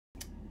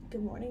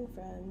Good morning,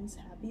 friends.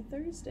 Happy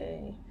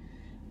Thursday.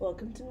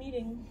 Welcome to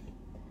meeting.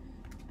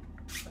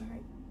 All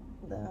right,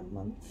 the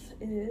month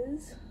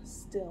is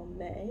still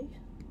May,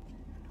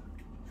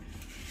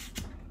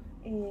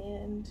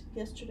 and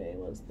yesterday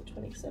was the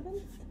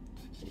 27th.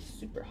 It was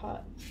super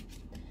hot.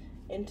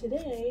 And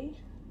today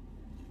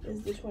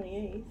is the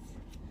 28th,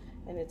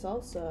 and it's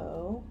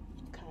also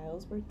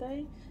Kyle's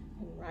birthday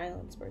and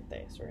Ryland's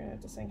birthday, so we're gonna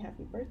have to sing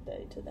happy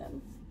birthday to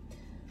them.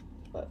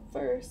 But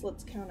first,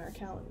 let's count our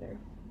calendar.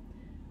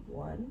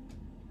 1,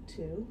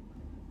 2,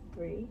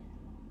 3,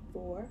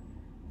 4,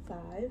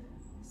 5,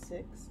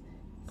 6,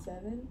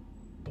 7,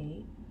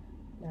 8,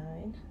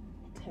 9,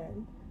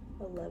 10,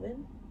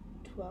 11,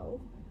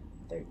 12,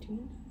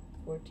 13,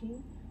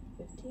 14,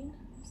 15,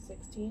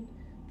 16,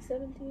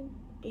 17,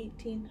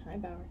 18, hi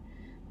Bauer,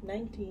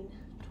 19,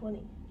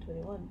 20,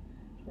 21,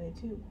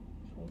 22,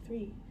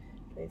 23,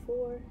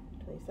 24,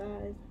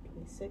 25,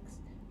 26,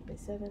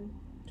 27,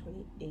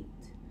 28.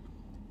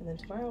 And then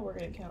tomorrow we're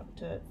going to count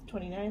to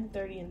 29,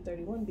 30, and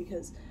 31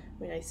 because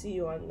when I see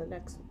you on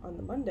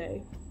the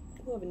Monday,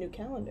 we'll have a new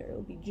calendar.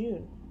 It'll be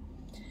June.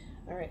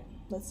 All right,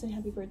 let's say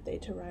happy birthday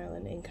to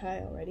Ryland and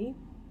Kyle. Ready?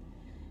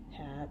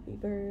 Happy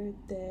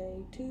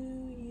birthday to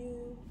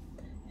you.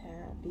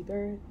 Happy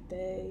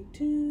birthday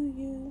to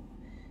you.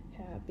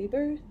 Happy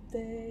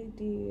birthday,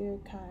 dear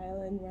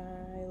Kyle and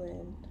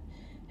Ryland.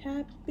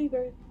 Happy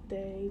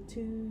birthday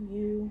to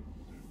you.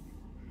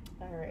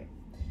 All right,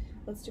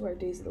 let's do our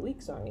Days of the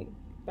Week song.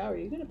 Bauer,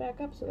 you're going to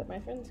back up so that my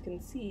friends can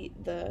see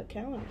the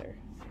calendar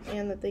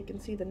and that they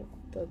can see the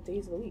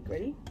days of the week.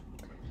 Ready?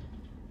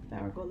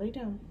 Bauer, go lay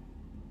down.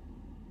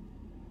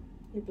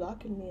 You're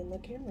blocking me in the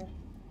camera.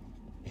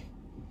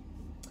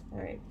 All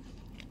right.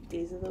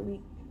 Days of the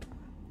week.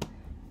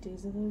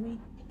 Days of the week.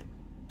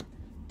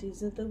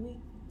 Days of the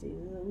week.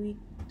 Days of the week.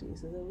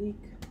 Days of the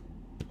week.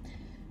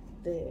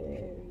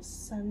 There's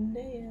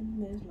Sunday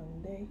and there's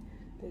Monday.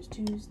 There's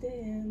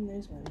Tuesday and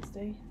there's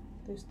Wednesday.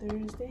 There's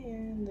Thursday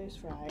and there's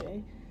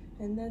Friday,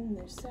 and then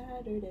there's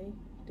Saturday.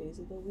 Days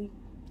of the week.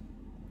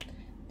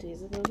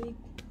 Days of the week.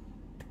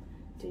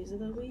 Days of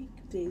the week.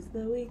 Days of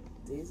the week.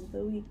 Days of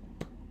the week.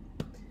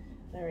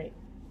 All right.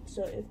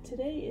 So if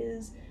today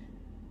is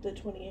the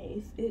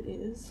 28th, it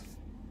is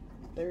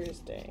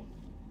Thursday.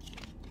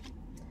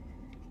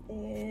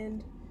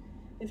 And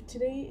if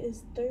today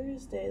is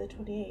Thursday, the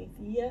 28th,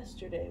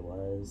 yesterday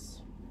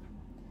was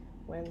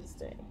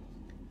Wednesday.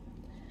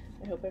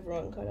 I hope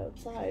everyone got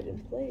outside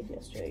and played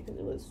yesterday because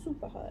it was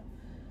super hot.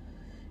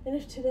 And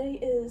if today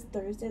is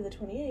Thursday the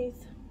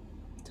 28th,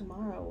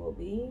 tomorrow will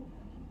be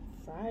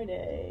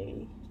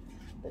Friday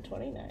the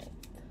 29th.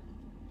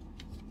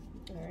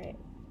 All right.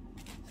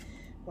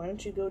 Why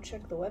don't you go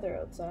check the weather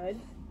outside?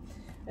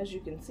 As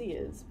you can see,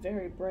 it's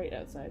very bright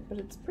outside, but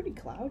it's pretty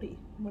cloudy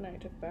when I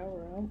took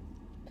Bauer out.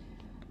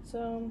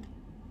 So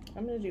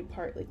I'm going to do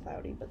partly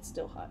cloudy, but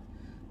still hot.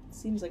 It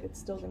seems like it's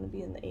still going to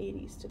be in the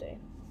 80s today,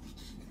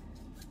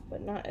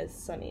 but not as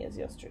sunny as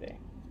yesterday.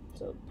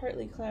 So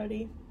partly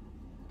cloudy,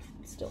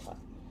 still hot.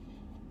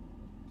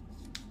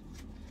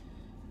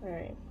 All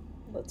right,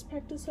 let's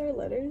practice our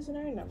letters and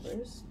our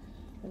numbers.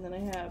 And then I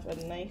have a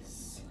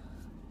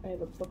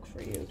book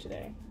for you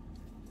today.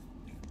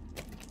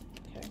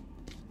 Okay,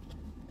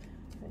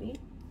 ready?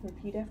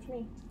 Repeat after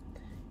me.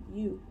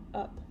 U,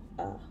 up,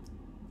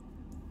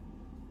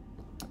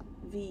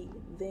 V,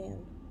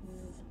 van, v.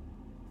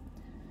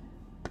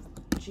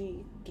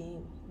 G,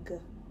 game, g.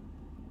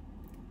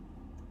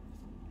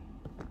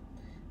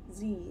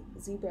 Z,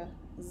 zebra,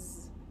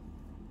 z.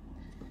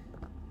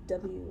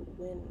 W,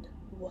 wind,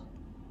 w.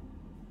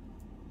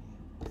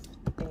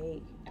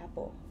 A,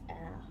 apple,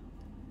 a.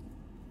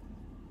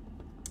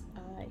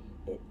 I,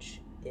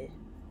 itch, I.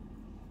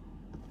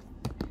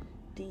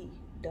 D,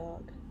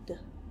 dog, d.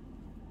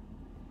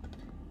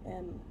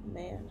 M,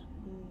 man,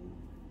 m.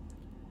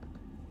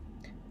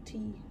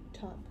 T,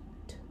 top,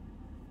 t.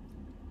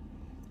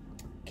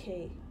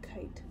 K,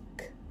 kite,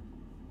 k.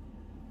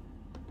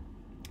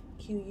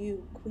 Q,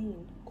 U,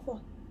 queen, qu.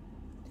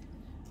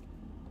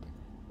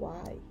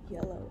 Y,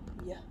 yellow,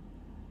 y.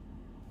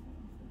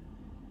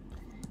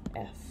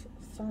 F,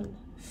 fun,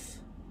 f.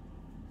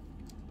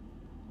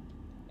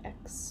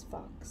 X,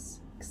 fox,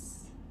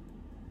 x.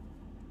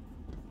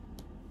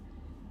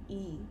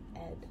 E,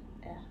 ed,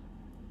 e.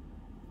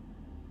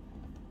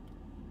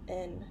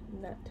 N,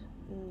 nut,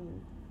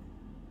 n.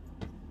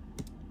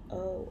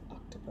 O,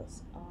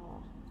 octopus,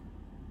 ah.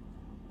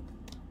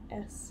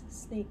 S,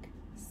 snake,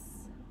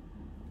 s.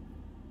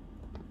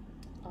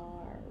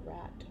 R,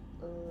 rat,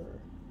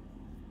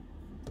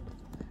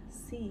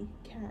 C,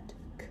 cat,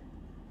 k.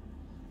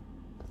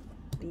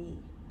 B,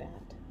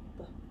 bat,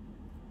 b.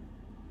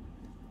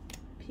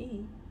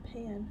 P,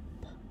 pan,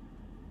 p.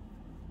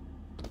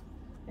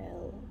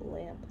 L,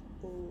 lamp,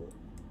 l.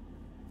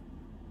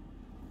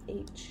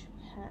 H,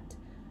 hat,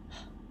 h.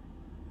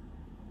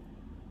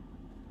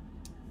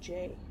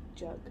 J,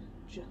 jug,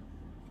 j.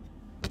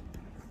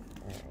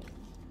 Alright.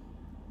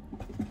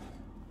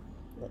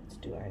 Let's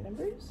do our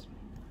numbers.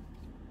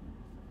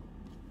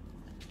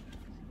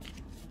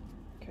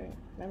 Okay,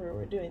 Remember,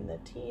 we're doing the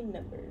teen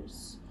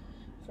numbers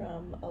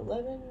from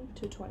 11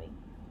 to 20. All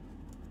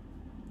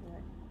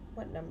right.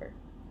 What number?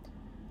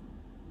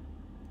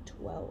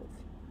 12.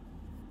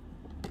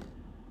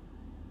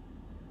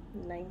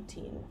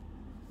 19.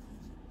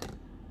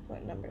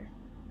 What number?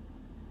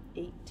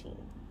 18.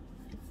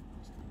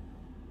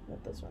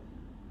 Not this one.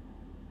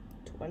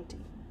 20.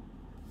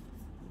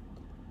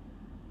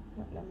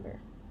 What number?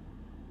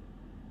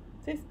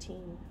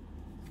 15.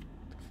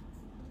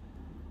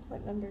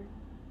 What number?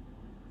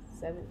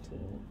 17.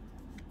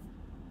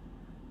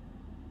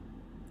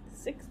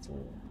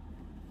 16.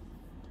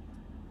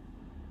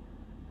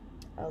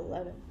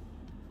 11.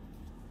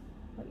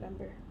 What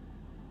number?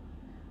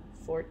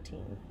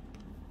 14.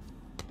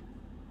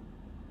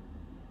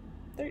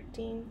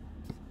 13.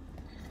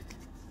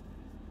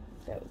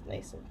 That was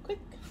nice and quick.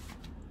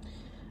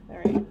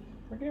 Alright,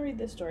 we're going to read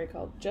this story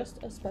called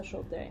Just a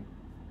Special Day.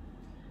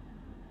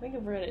 I think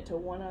I've read it to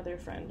one other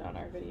friend on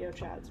our video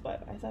chats,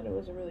 but I thought it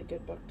was a really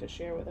good book to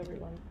share with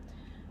everyone,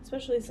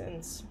 especially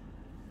since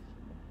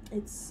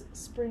it's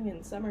spring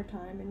and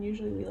summertime, and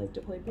usually we like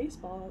to play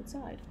baseball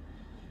outside.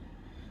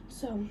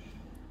 So,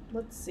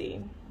 let's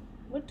see.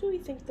 What do we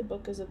think the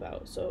book is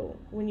about? So,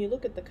 when you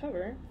look at the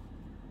cover,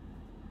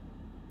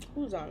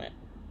 who's on it?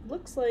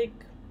 Looks like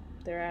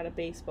they're at a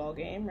baseball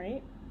game,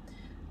 right?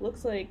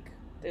 Looks like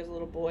there's a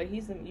little boy.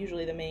 He's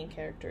usually the main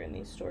character in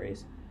these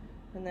stories.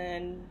 And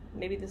then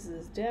maybe this is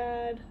his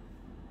dad.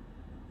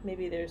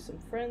 Maybe there's some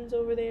friends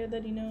over there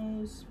that he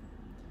knows.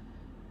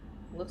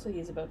 Looks like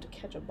he's about to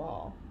catch a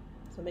ball.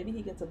 So maybe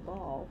he gets a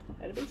ball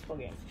at a baseball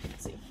game.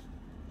 Let's see.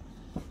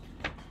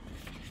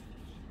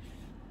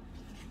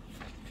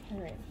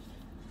 Alright.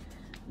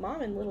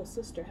 Mom and little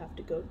sister have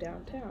to go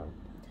downtown.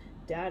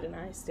 Dad and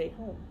I stay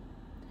home.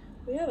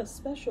 We have a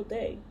special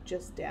day,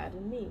 just Dad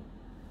and me.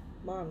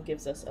 Mom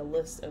gives us a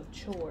list of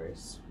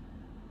chores.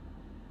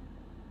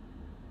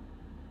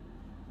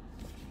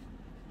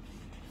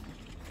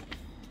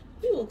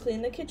 We will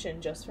clean the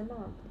kitchen just for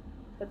Mom,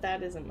 but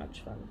that isn't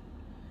much fun.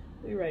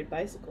 We ride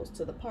bicycles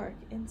to the park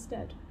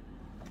instead.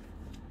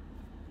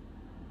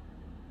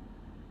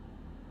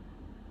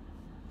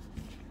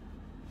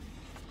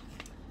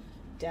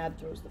 Dad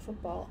throws the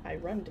football. I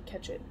run to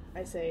catch it.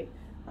 I say,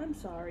 "I'm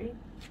sorry."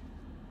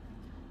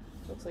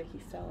 Looks like he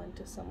fell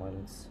into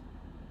someone's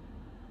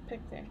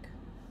picnic.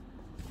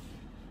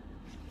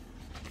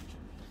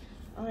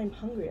 I'm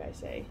hungry, I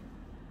say.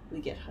 We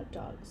get hot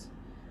dogs.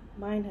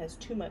 Mine has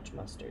too much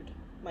mustard.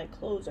 My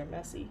clothes are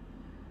messy.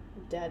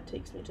 Dad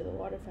takes me to the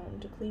water fountain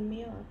to clean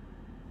me off.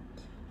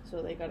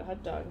 So they got a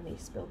hot dog and he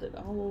spilled it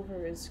all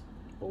over his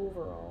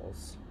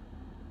overalls.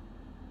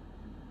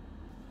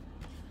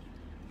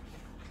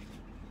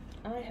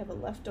 I have a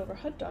leftover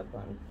hot dog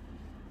bun.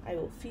 I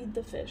will feed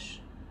the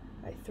fish.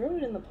 I throw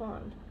it in the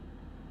pond.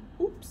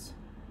 Oops,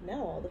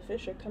 now all the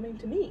fish are coming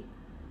to me.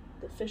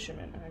 The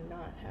fishermen are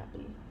not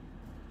happy.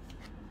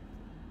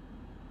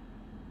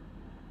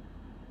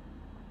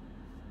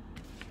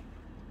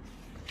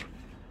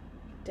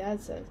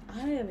 Dad says, I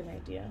have an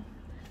idea.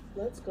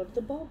 Let's go to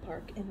the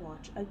ballpark and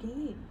watch a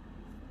game.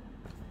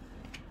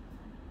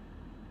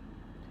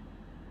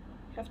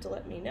 You have to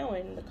let me know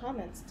in the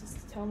comments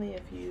to tell me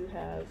if you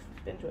have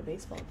been to a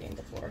baseball game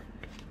before.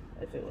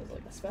 If it was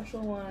like a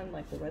special one,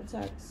 like the Red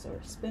Sox or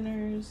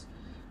Spinners,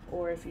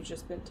 or if you've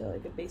just been to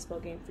like a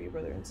baseball game for your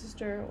brother and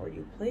sister, or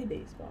you play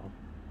baseball.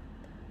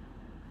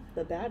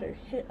 The batter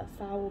hit a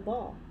foul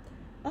ball.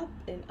 Up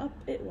and up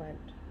it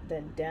went,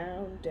 then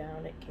down,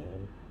 down it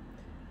came.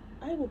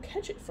 I will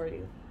catch it for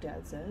you,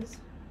 Dad says.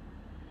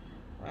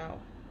 Wow.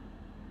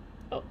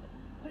 Oh,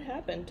 what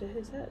happened to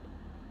his head?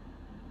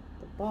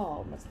 The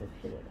ball must have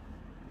hit it.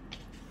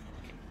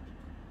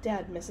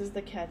 Dad misses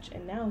the catch,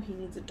 and now he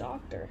needs a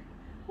doctor.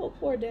 Oh,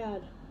 poor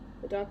Dad.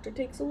 The doctor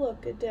takes a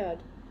look at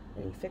Dad,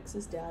 and he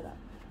fixes Dad up.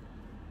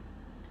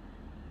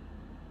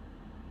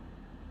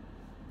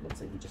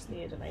 Looks like he just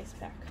needed an ice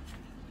pack.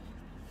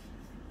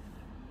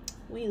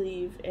 We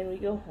leave, and we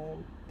go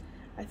home.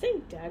 I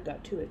think Dad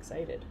got too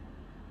excited.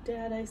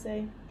 Dad, I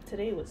say,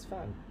 today was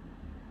fun.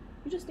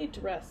 You just need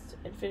to rest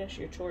and finish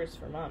your chores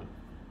for Mom.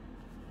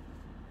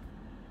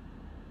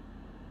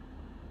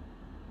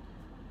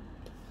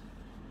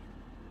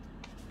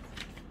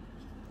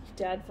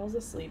 Dad falls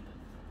asleep,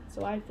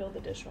 so I fill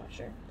the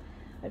dishwasher.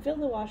 I fill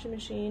the washing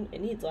machine.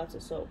 It needs lots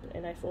of soap,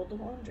 and I fold the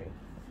laundry.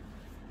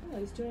 Oh,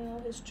 he's doing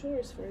all his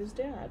chores for his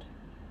dad.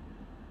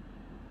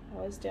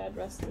 While his dad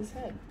rests his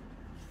head.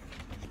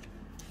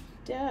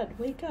 Dad,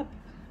 wake up.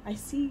 I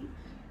see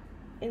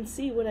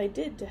what I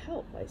did to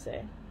help, I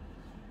say.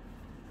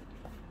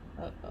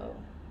 Uh-oh.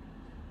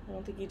 I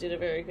don't think you did a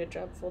very good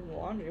job folding the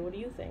laundry. What do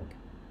you think?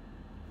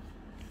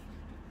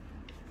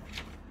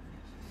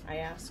 I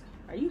ask,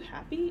 are you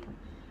happy?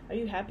 Are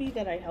you happy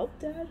that I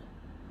helped, Dad?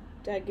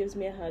 Dad gives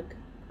me a hug.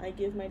 I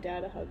give my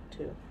dad a hug,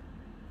 too.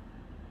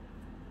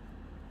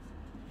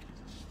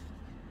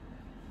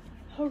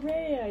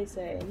 Hooray, I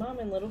say. Mom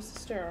and little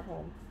sister are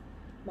home.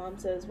 Mom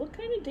says, what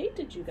kind of date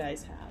did you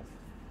guys have?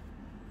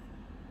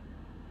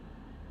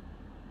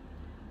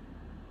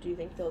 Do you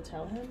think they'll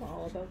tell him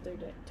all about their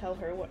day? Tell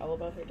her all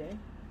about her day?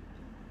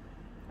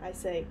 I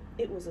say,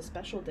 it was a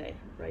special day,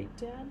 right,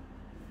 Dad?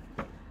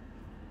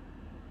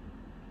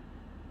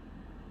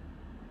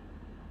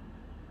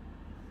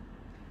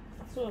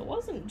 So it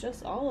wasn't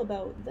just all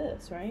about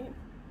this, right?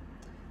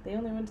 They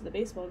only went to the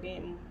baseball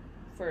game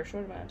for a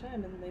short amount of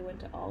time, and they went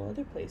to all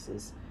other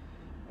places,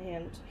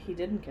 and he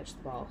didn't catch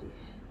the ball. He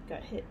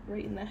got hit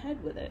right in the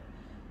head with it.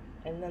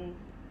 And then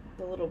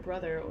the little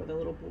brother, or the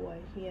little boy,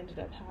 he ended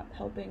up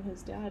helping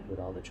his dad with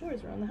all the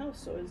chores around the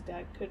house so his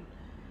dad could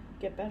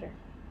get better.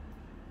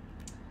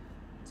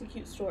 It's a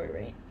cute story,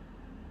 right?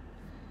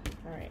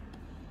 Alright.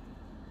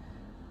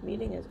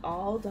 Meeting is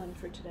all done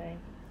for today,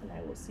 and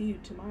I will see you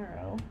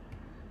tomorrow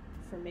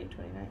for May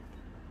 29th.